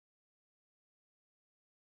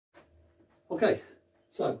Okay,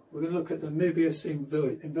 so we're going to look at the Mobius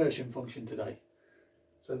inversion function today.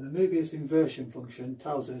 So the Mobius inversion function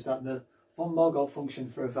tells us that the von Mangoldt function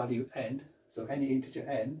for a value n, so any integer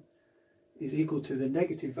n, is equal to the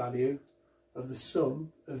negative value of the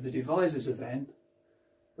sum of the divisors of n,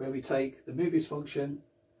 where we take the Mobius function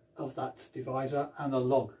of that divisor and the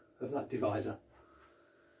log of that divisor.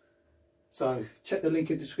 So check the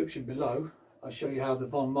link in the description below. I'll show you how the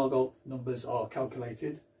von Mangoldt numbers are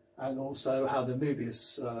calculated and also how the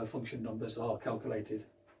Mobius function numbers are calculated.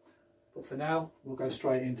 But for now, we'll go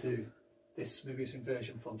straight into this Mobius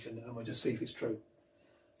inversion function and we'll just see if it's true.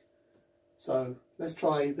 So let's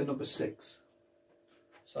try the number 6.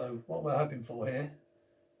 So what we're hoping for here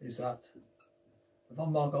is that the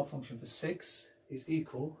von Mangoldt function for 6 is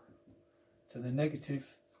equal to the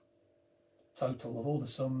negative total of all the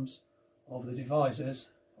sums of the divisors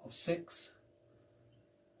of 6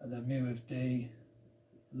 and then mu of d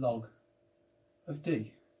log of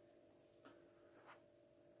d.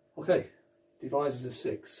 Okay, divisors of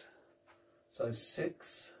 6. So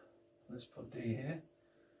 6, let's put d here.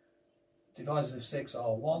 Divisors of 6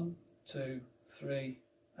 are 1, 2, 3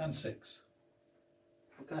 and 6.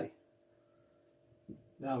 Okay,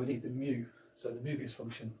 now we need the mu, so the Mobius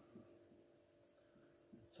function.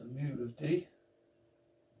 So mu of d,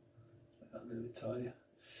 make that a little bit tidier.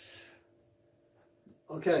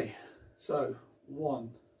 Okay, so 1,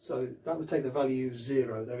 so that would take the value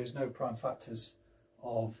 0, there is no prime factors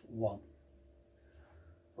of 1.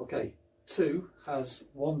 Okay, 2 has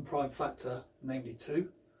one prime factor, namely 2,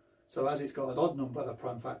 so as it's got an odd number of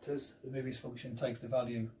prime factors, the Mobius function takes the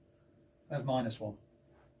value of -1.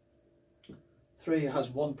 3 has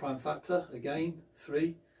one prime factor, again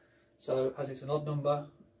 3, so as it's an odd number,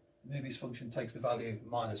 the Mobius function takes the value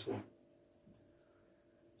 -1.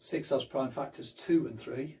 6 has prime factors 2 and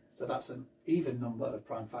 3, so that's an even number of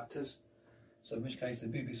prime factors, so in which case the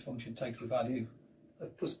Mobius function takes the value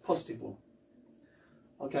of +1.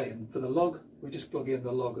 Okay, and for the log, we just plug in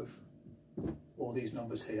the log of all these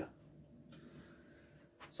numbers here.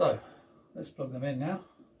 So let's plug them in now.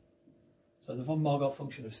 So the von Mangoldt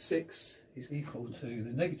function of 6 is equal to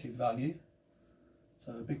the negative value,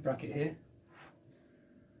 so a big bracket here,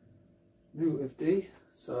 mu of d,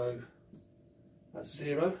 so that's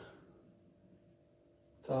 0,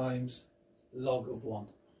 times log of 1.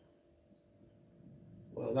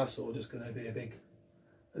 Well, that's all just going to be a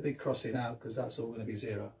big crossing out because that's all going to be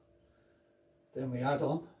 0. Then we add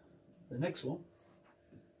on the next one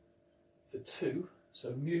for 2,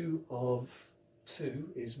 so mu of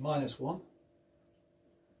 2 is -1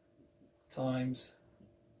 times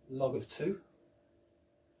log of 2.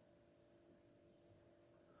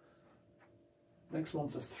 Next one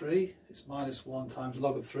for 3 is -1 times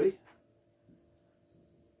log of 3.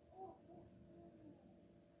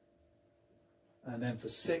 And then for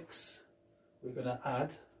 6, we're going to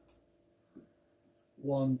add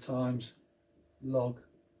 1 times log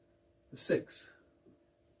of 6.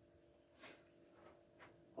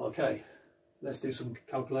 Okay, let's do some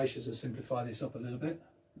calculations and simplify this up a little bit.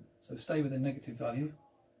 So stay with the negative value.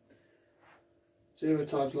 0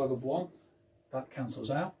 times log of 1, that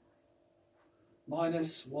cancels out.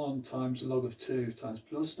 -1 times log of 2 times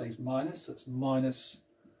plus stays minus, that's minus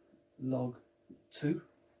log 2.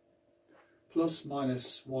 Plus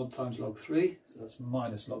 -1 times log 3, so that's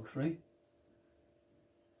minus log 3.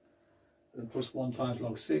 And plus 1 times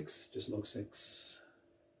log 6, just log 6.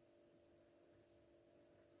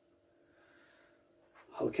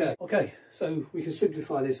 Okay, so we can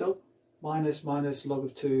simplify this up. Minus log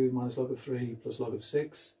of 2 minus log of 3 plus log of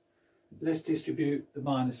 6. Let's distribute the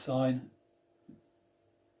minus sign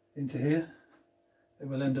into here, and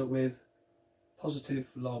we'll end up with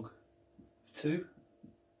positive log of 2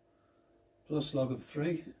 plus log of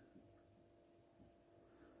 3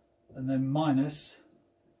 and then minus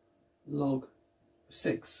log of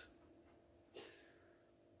 6.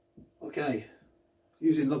 Okay,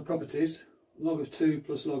 using log properties, log of 2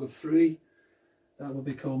 plus log of 3, that will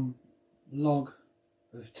become log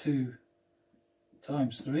of 2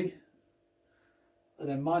 times 3, and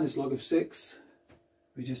then minus log of 6,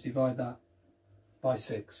 we just divide that by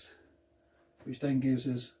 6, which then gives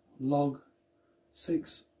us log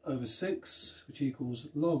 6 over 6, which equals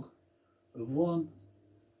log of 1,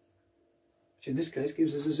 which in this case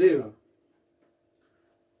gives us a 0.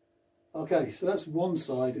 Okay, so that's one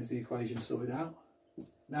side of the equation sorted out.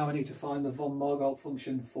 Now we need to find the von Mangoldt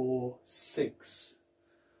function for 6.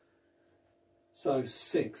 So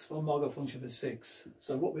 6, von Mangoldt function for 6.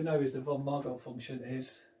 So what we know is the von Mangoldt function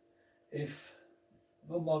is, if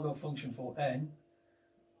von Mangoldt function for n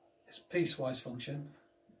is piecewise function,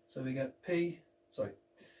 so we get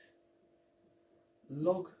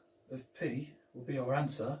log of p will be our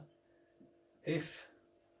answer if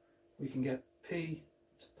we can get p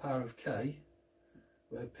to the power of k,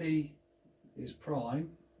 where p is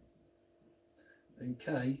prime and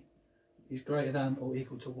k is greater than or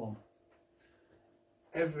equal to 1.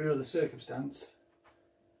 Every other circumstance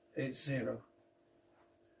it's 0.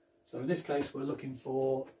 So in this case we're looking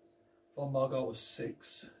for von Mangoldt of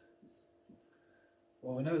 6.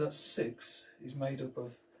 Well, we know that 6 is made up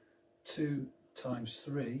of 2 times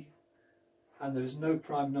 3, and there is no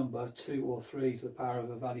prime number 2 or 3 to the power of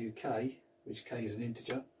a value k, which k is an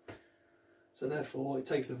integer, so therefore it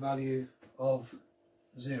takes the value of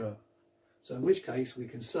 0. So in which case we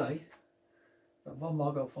can say that von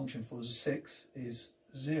Mangoldt function for 6 is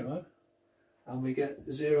 0, and we get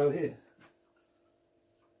 0 here.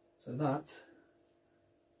 So that's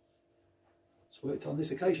worked on this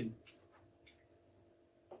occasion.